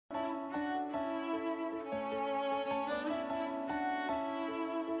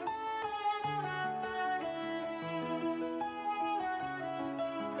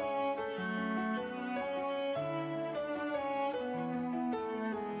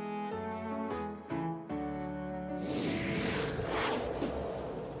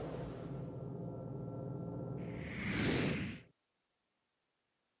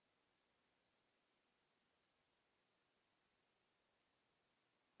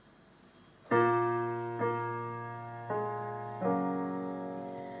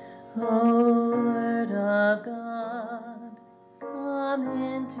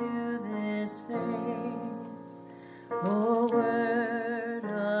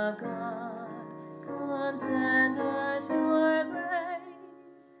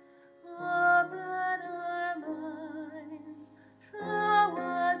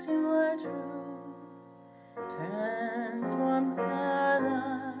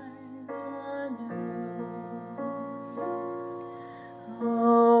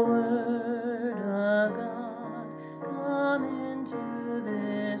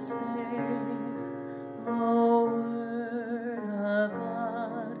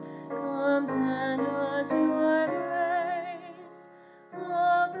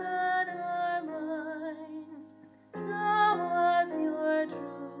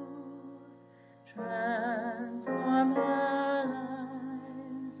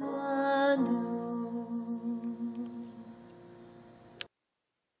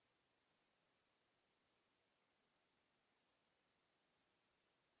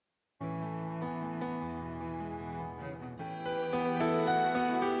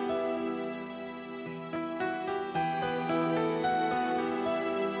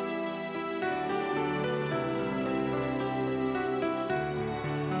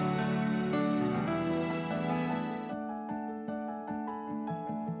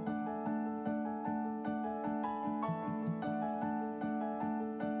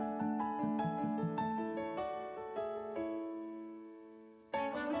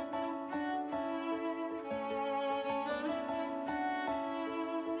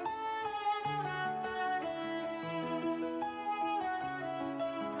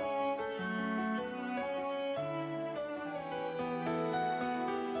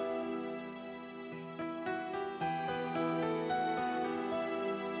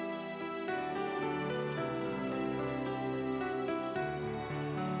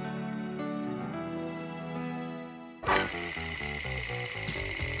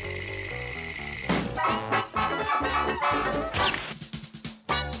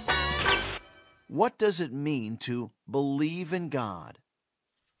What does it mean to believe in God?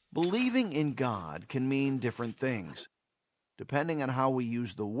 Believing in God can mean different things, depending on how we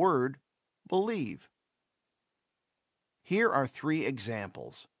use the word believe. Here are 3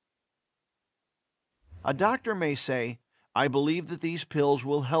 examples. A doctor may say, "I believe that these pills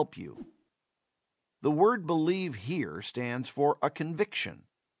will help you." The word believe here stands for a conviction.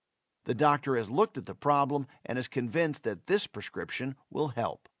 The doctor has looked at the problem and is convinced that this prescription will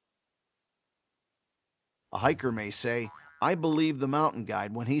help. A hiker may say, "I believe the mountain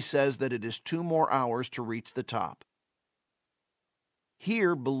guide when he says that it is 2 more hours to reach the top."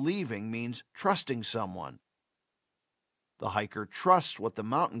 Here, believing means trusting someone. The hiker trusts what the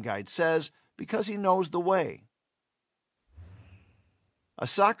mountain guide says because he knows the way. A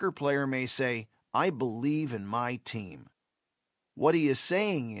soccer player may say, "I believe in my team." What he is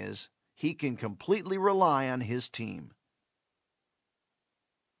saying is he can completely rely on his team.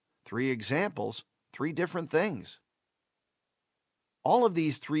 3 examples, 3 different things. All of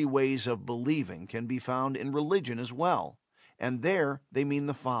these 3 ways of believing can be found in religion as well, and there they mean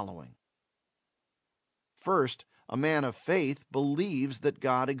the following. First, a man of faith believes that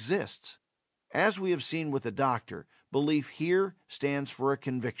God exists. As we have seen with the doctor, belief here stands for a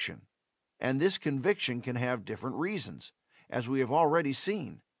conviction, and this conviction can have different reasons, as we have already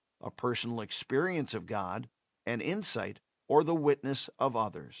seen: a personal experience of God, an insight, or the witness of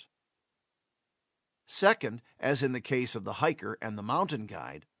others. Second, as in the case of the hiker and the mountain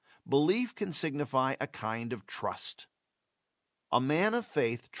guide, belief can signify a kind of trust. A man of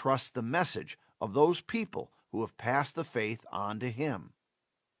faith trusts the message of those people who have passed the faith on to him.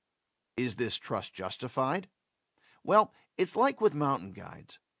 Is this trust justified? Well, it's like with mountain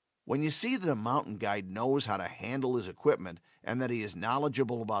guides. When you see that a mountain guide knows how to handle his equipment and that he is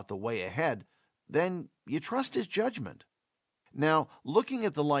knowledgeable about the way ahead, then you trust his judgment. Now, looking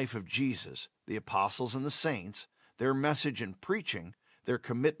at the life of Jesus, the apostles and the saints, their message and preaching, their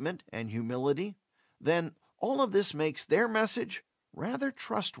commitment and humility, then all of this makes their message rather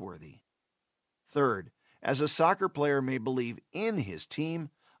trustworthy. Third, as a soccer player may believe in his team,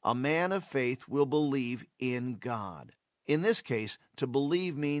 a man of faith will believe in God. In this case, to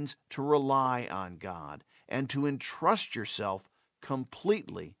believe means to rely on God and to entrust yourself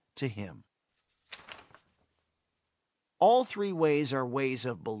completely to Him. All 3 ways are ways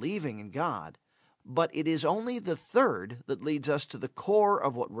of believing in God, but it is only the third that leads us to the core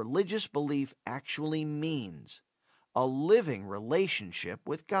of what religious belief actually means: a living relationship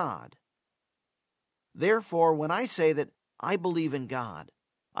with God. Therefore, when I say that I believe in God,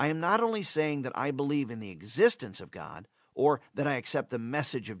 I am not only saying that I believe in the existence of God, or that I accept the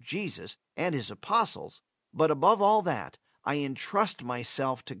message of Jesus and His apostles, but above all that, I entrust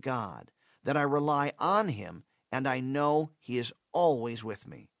myself to God, that I rely on Him, and I know He is always with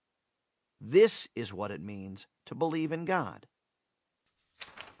me. This is what it means to believe in God.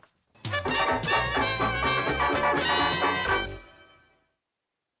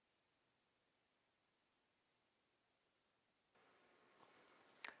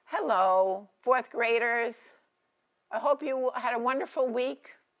 Hello, 4th graders. I hope you had a wonderful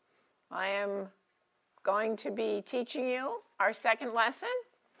week. I am going to be teaching you our second lesson.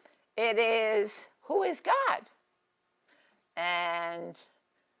 It is, who is God? And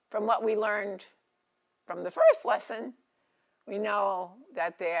from what we learned from the first lesson, we know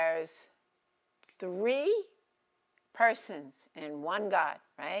that there's 3 persons in one God,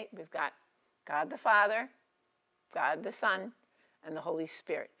 right? We've got God the Father, God the Son, and the Holy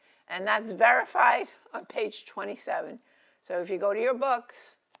Spirit. And that's verified on page 27. So if you go to your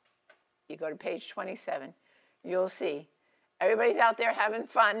books, you go to page 27, you'll see everybody's out there having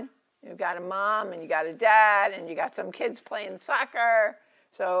fun. You've got a mom and you got a dad and you got some kids playing soccer.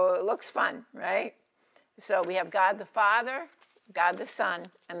 So it looks fun, right? So we have God the Father, God the Son,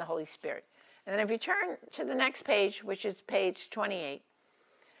 and the Holy Spirit. And then if you turn to the next page, which is page 28,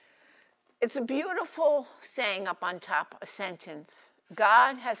 it's a beautiful saying up on top, a sentence.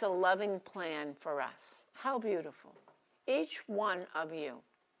 God has a loving plan for us. How beautiful. Each one of you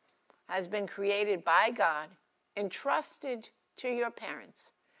has been created by God, entrusted to your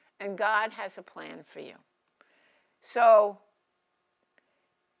parents, and God has a plan for you. So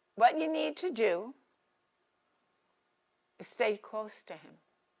what you need to do is stay close to Him,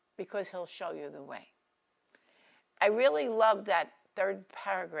 because He'll show you the way. I really love that 3rd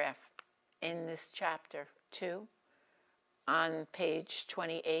paragraph in this chapter 2 on page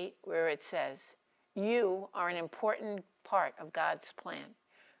 28, where it says, you are an important part of God's plan.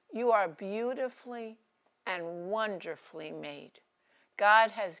 You are beautifully and wonderfully made.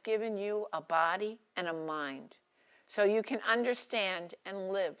 God has given you a body and a mind so you can understand and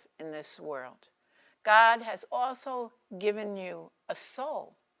live in this world. God has also given you a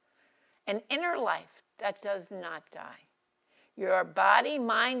soul, an inner life that does not die. Your body,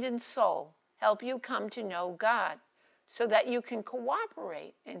 mind, and soul help you come to know God so that you can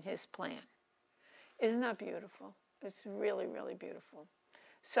cooperate in his plan. Isn't that beautiful? It's really, really beautiful.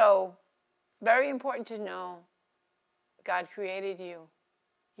 So, very important to know God created you.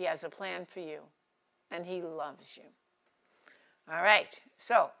 He has a plan for you, and he loves you. All right,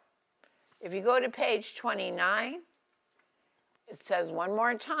 so if you go to page 29, it says one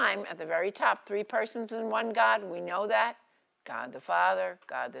more time at the very top, 3 persons in one God. We know that. God the Father,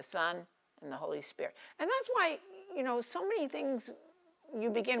 God the Son, and the Holy Spirit. And that's why, so many things you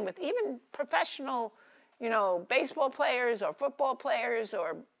begin with, even professional, baseball players or football players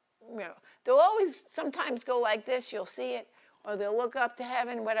or, they'll always sometimes go like this, you'll see it, or they'll look up to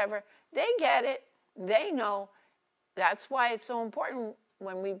heaven, whatever. They get it. They know. That's why it's so important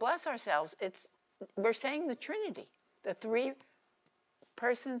when we bless ourselves. We're saying the Trinity, the 3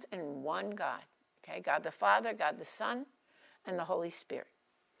 persons in one God. Okay, God the Father, God the Son, and the Holy Spirit.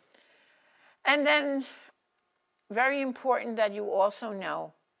 And then, very important that you also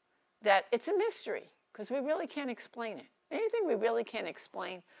know that it's a mystery, because we really can't explain it. Anything we really can't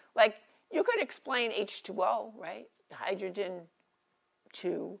explain, like you could explain H2O, right? Hydrogen,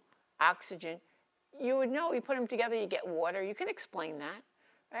 2, oxygen. You would know, you put them together, you get water. You can explain that,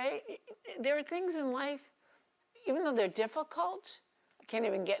 right? There are things in life, even though they're difficult, I can't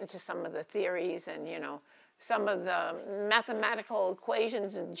even get into some of the theories and, some of the mathematical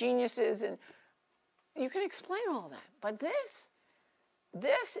equations and geniuses, and you can explain all that. But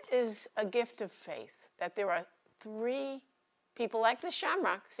this is a gift of faith, that there are 3 people, like the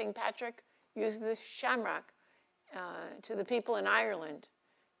shamrock. St. Patrick used the shamrock to the people in Ireland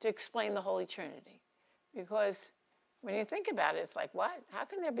to explain the Holy Trinity. Because when you think about it, it's like, what? How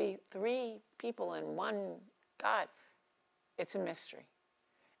can there be 3 people in one God? It's a mystery.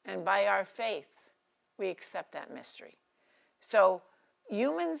 And by our faith, we accept that mystery. So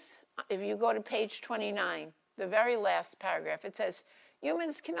humans, if you go to page 29, the very last paragraph, it says,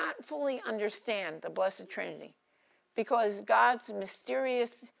 humans cannot fully understand the Blessed Trinity because God's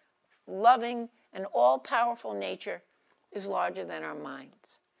mysterious, loving, and all-powerful nature is larger than our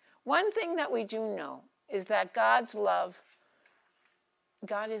minds. One thing that we do know is that God is love.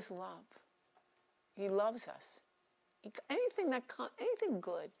 He loves us. Anything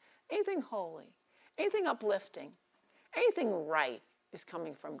good, anything holy, anything uplifting, anything right is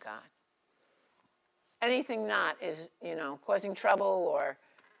coming from God. Anything not is, causing trouble or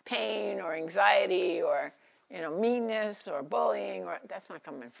pain or anxiety or, meanness or bullying, or that's not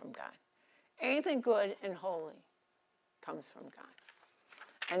coming from God. Anything good and holy comes from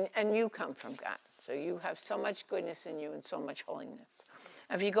God. And you come from God. So you have so much goodness in you and so much holiness.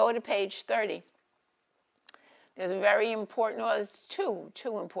 If you go to page 30, there's a very important, there's two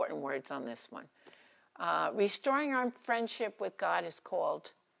important words on this one. Restoring our friendship with God is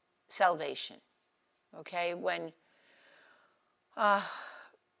called salvation. Okay, when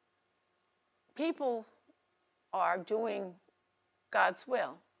people are doing God's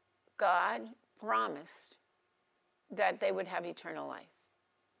will, God promised that they would have eternal life.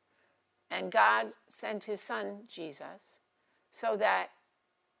 And God sent his son, Jesus, so that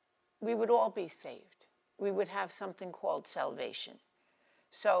we would all be saved. We would have something called salvation.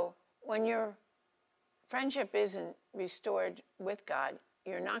 So when your friendship isn't restored with God,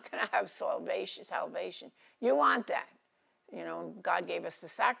 you're not going to have salvation. You want that. God gave us the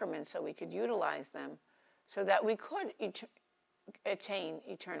sacraments so we could utilize them so that we could attain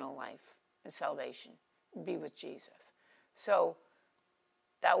eternal life and salvation and be with Jesus. So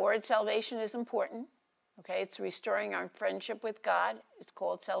that word salvation is important. Okay, it's restoring our friendship with God. It's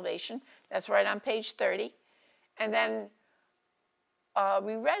called salvation. That's right on page 30. And then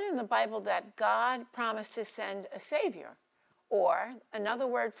we read in the Bible that God promised to send a Savior. Or another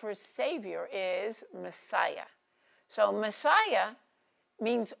word for Savior is Messiah. So Messiah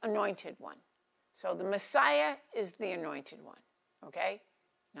means anointed one. So the Messiah is the anointed one. Okay?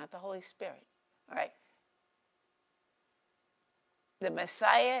 Not the Holy Spirit. All right? The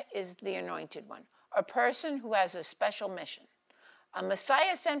Messiah is the anointed one. A person who has a special mission. A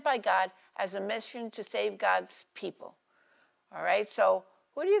Messiah sent by God has a mission to save God's people. All right? So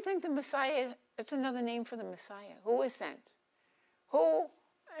who do you think the Messiah is? It's another name for the Messiah. Who was sent? Who,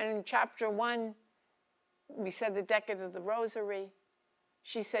 in chapter 1, we said the decade of the Rosary,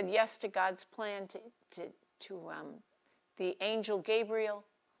 she said yes to God's plan to the angel Gabriel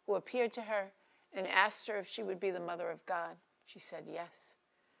who appeared to her and asked her if she would be the mother of God. She said yes.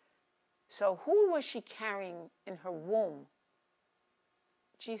 So who was she carrying in her womb?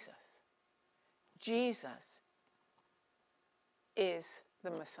 Jesus. Jesus is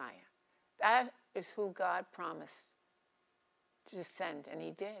the Messiah. That is who God promised to send, and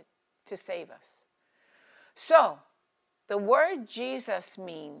he did, to save us. So, the word Jesus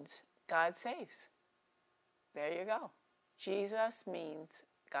means God saves. There you go. Jesus means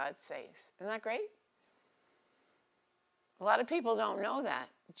God saves. Isn't that great? A lot of people don't know that.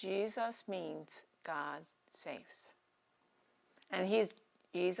 Jesus means God saves. And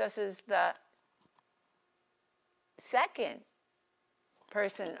Jesus is the second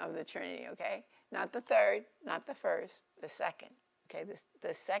person of the Trinity, okay? Not the third, not the first, the second, okay?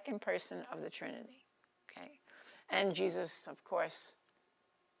 The second person of the Trinity, okay? And Jesus, of course,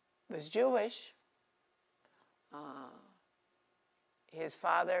 was Jewish. His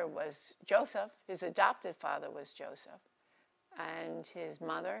father was Joseph. His adopted father was Joseph. And his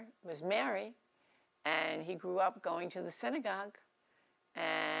mother was Mary. And he grew up going to the synagogue.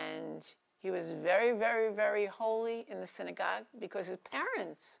 And he was very, very, very holy in the synagogue because his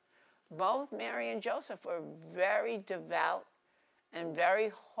parents, both Mary and Joseph, were very devout and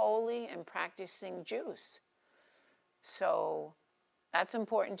very holy and practicing Jews. So that's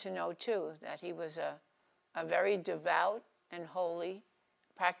important to know too, that he was a very devout and holy,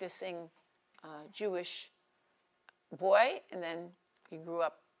 practicing Jewish boy, and then he grew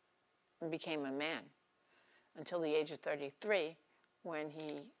up and became a man until the age of 33, when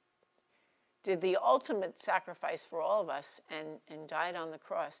he did the ultimate sacrifice for all of us and died on the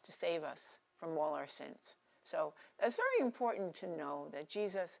cross to save us from all our sins. So that's very important to know, that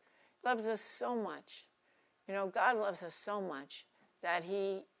Jesus loves us so much. You know, God loves us so much that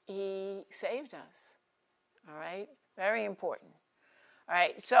he saved us. All right? Very important. All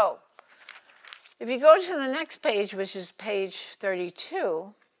right, so if you go to the next page, which is page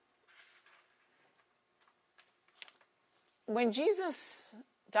 32, when Jesus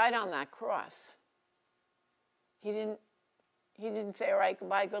died on that cross, he didn't say, all right,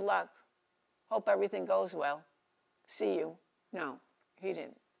 goodbye, good luck, hope everything goes well, see you. No, he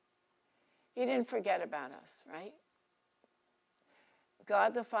didn't. He didn't forget about us, right?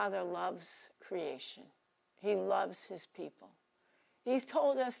 God the Father loves creation. He loves his people. He's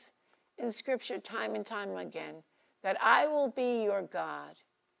told us in Scripture time and time again that I will be your God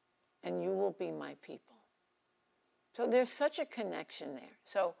and you will be my people. So there's such a connection there.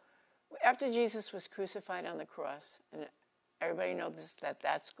 So after Jesus was crucified on the cross, and everybody knows that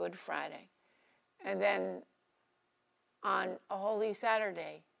that's Good Friday, and then on a Holy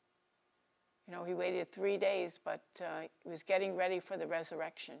Saturday, you know, he waited 3 days, but he was getting ready for the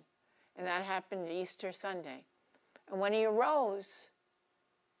resurrection. And that happened Easter Sunday. And when he arose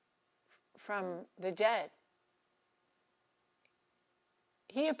from the dead,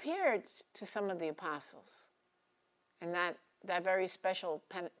 he appeared to some of the apostles. And that very special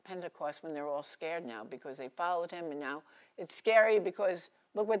Pentecost, when they're all scared now because they followed him, and now it's scary because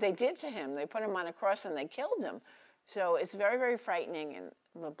look what they did to him. They put him on a cross and they killed him. So it's very, very frightening. And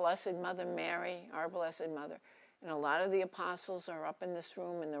the Blessed Mother Mary, our Blessed Mother, and a lot of the apostles are up in this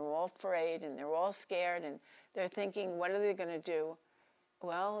room, and they're all afraid, and they're all scared, and they're thinking, what are they going to do?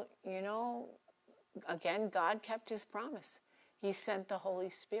 Well, you know, again, God kept his promise. He sent the Holy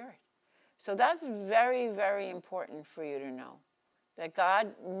Spirit. So that's very, very important for you to know, that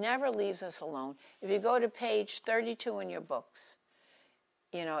God never leaves us alone. If you go to page 32 in your books,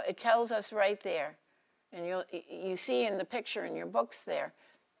 you know, it tells us right there, and you see in the picture in your books there,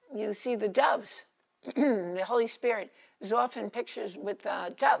 you see the doves. The Holy Spirit is often pictures with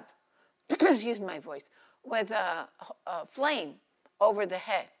a dove, excuse my voice, with a flame over the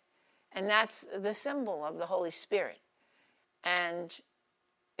head. And that's the symbol of the Holy Spirit. And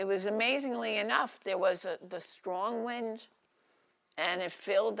it was amazingly enough, there was the strong wind, and it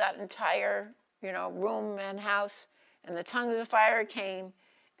filled that entire, you know, room and house, and the tongues of fire came,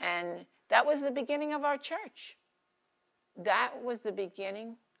 and that was the beginning of our church. That was the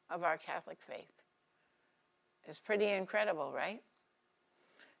beginning of our Catholic faith. It's pretty incredible, right?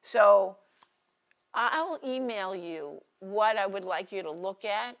 So I'll email you what I would like you to look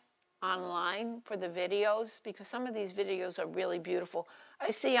at online for the videos, because some of these videos are really beautiful.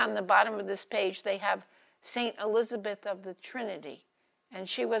 I see on the bottom of this page they have Saint Elizabeth of the Trinity, and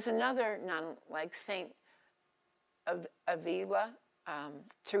she was another nun like Saint Avila,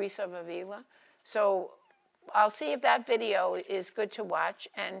 Teresa of Avila. So I'll see if that video is good to watch,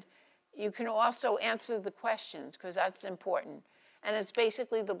 and you can also answer the questions, because that's important. And it's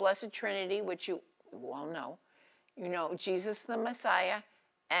basically the Blessed Trinity, which you all know. You know, Jesus the Messiah,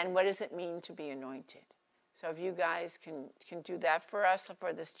 and what does it mean to be anointed? So if you guys can do that for us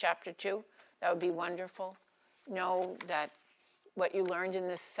for this chapter 2, that would be wonderful. Know that what you learned in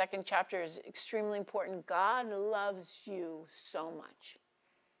this second chapter is extremely important. God loves you so much.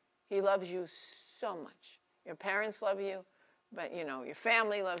 He loves you so much. Your parents love you, but your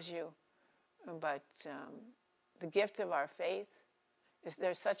family loves you. But the gift of our faith is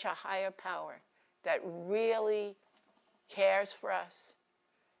there's such a higher power that really cares for us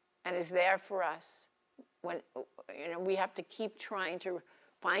and is there for us when we have to keep trying to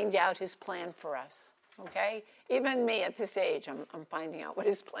find out his plan for us. Okay? Even me at this age, I'm finding out what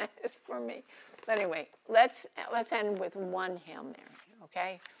his plan is for me. But anyway, let's end with one Hail Mary,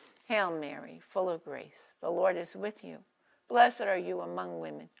 okay? Hail Mary, full of grace, the Lord is with you. Blessed are you among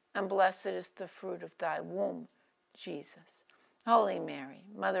women, and blessed is the fruit of thy womb, Jesus. Holy Mary,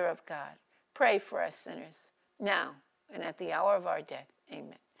 Mother of God, pray for us sinners, now and at the hour of our death. Amen.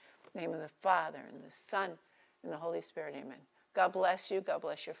 In the name of the Father, and the Son, and the Holy Spirit. Amen. God bless you. God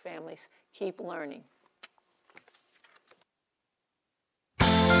bless your families. Keep learning.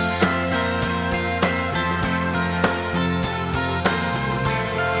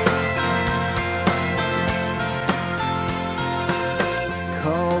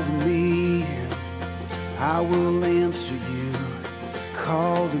 Call to me, I will answer you.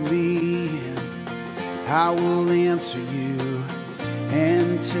 Call to me, I will answer you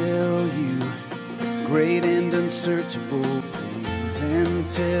and tell you great and unsearchable things, and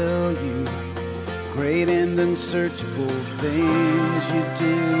tell you great and unsearchable things you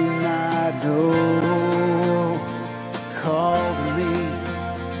do not know. Call to me.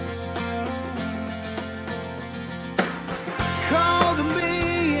 Call to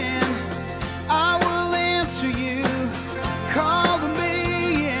me and I will answer you. Call to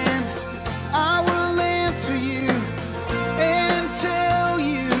me and I will answer you and tell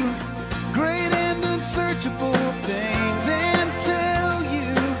you great and unsearchable things, and tell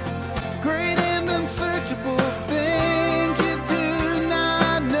you great and unsearchable things you do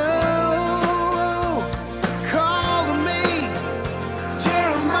not know. Call to me,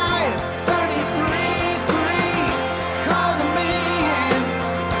 Jeremiah 33:3. Call to me and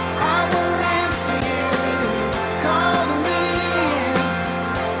I will answer you. Call to me and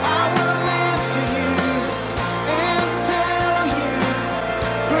I will answer you and tell you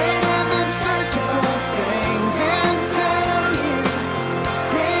great and unsearchable things, and tell you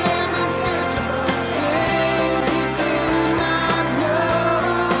great and unsearchable things you do not know.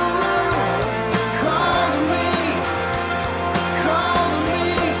 Call to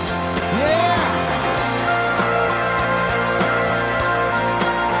me, yeah.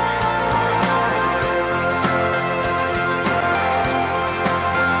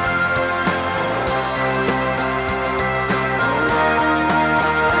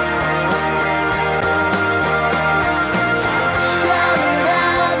 Shout it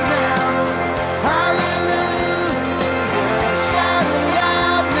out now, hallelujah. Shout it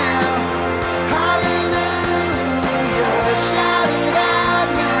out now, hallelujah. Shout it out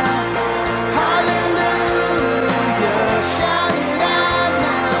now, hallelujah. Shout it out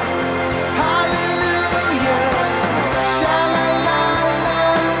now, hallelujah. Sha la la la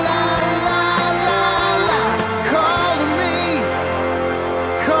la la la la. Call to me,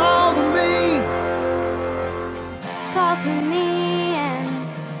 call to me. Call to me and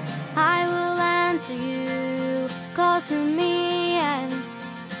I will answer you. Call to me and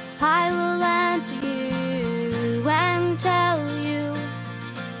I will answer you and tell you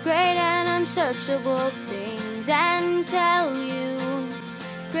great and unsearchable things, and tell you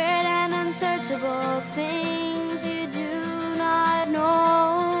great and unsearchable things you do not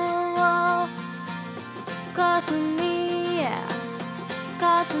know. Call to me, yeah.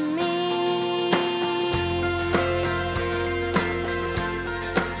 Call to me.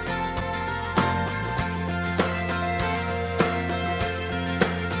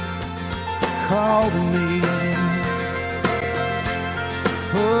 Call to me.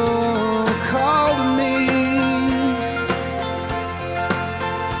 Oh, call to me.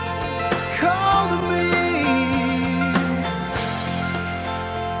 Call to me.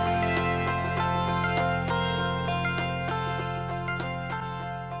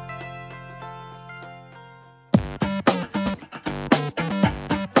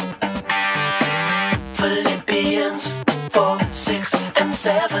 Philippians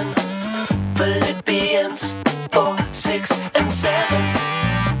 4:6-7. Philippians 4:6-7.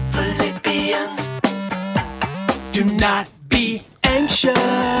 Philippians. Do not be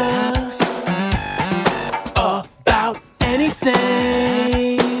anxious about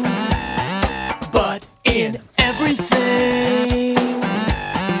anything, but in everything,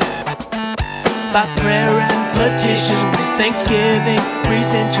 By prayer and petition with thanksgiving,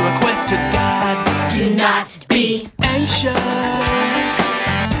 present your request to God. Do not be Anxious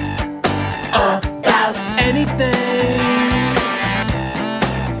about anything,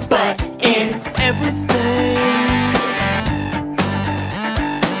 but in everything.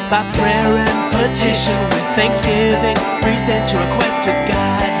 By prayer and petition with thanksgiving, present your request to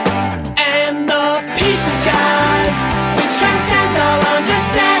God. And the peace of God, which transcends all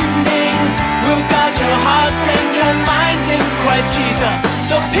understanding, will guard your hearts and your minds in Christ Jesus.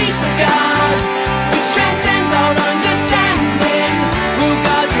 The peace of God, which transcends all understanding, will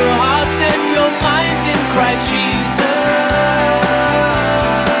guard your hearts and your minds in Christ Jesus.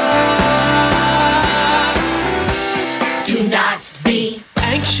 do not be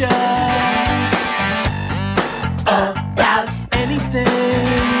Anxious about anything,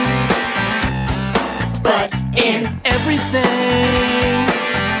 but in everything.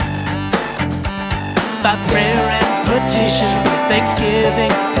 By prayer and petition with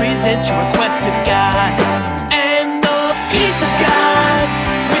thanksgiving, present your request to God. And the peace of God,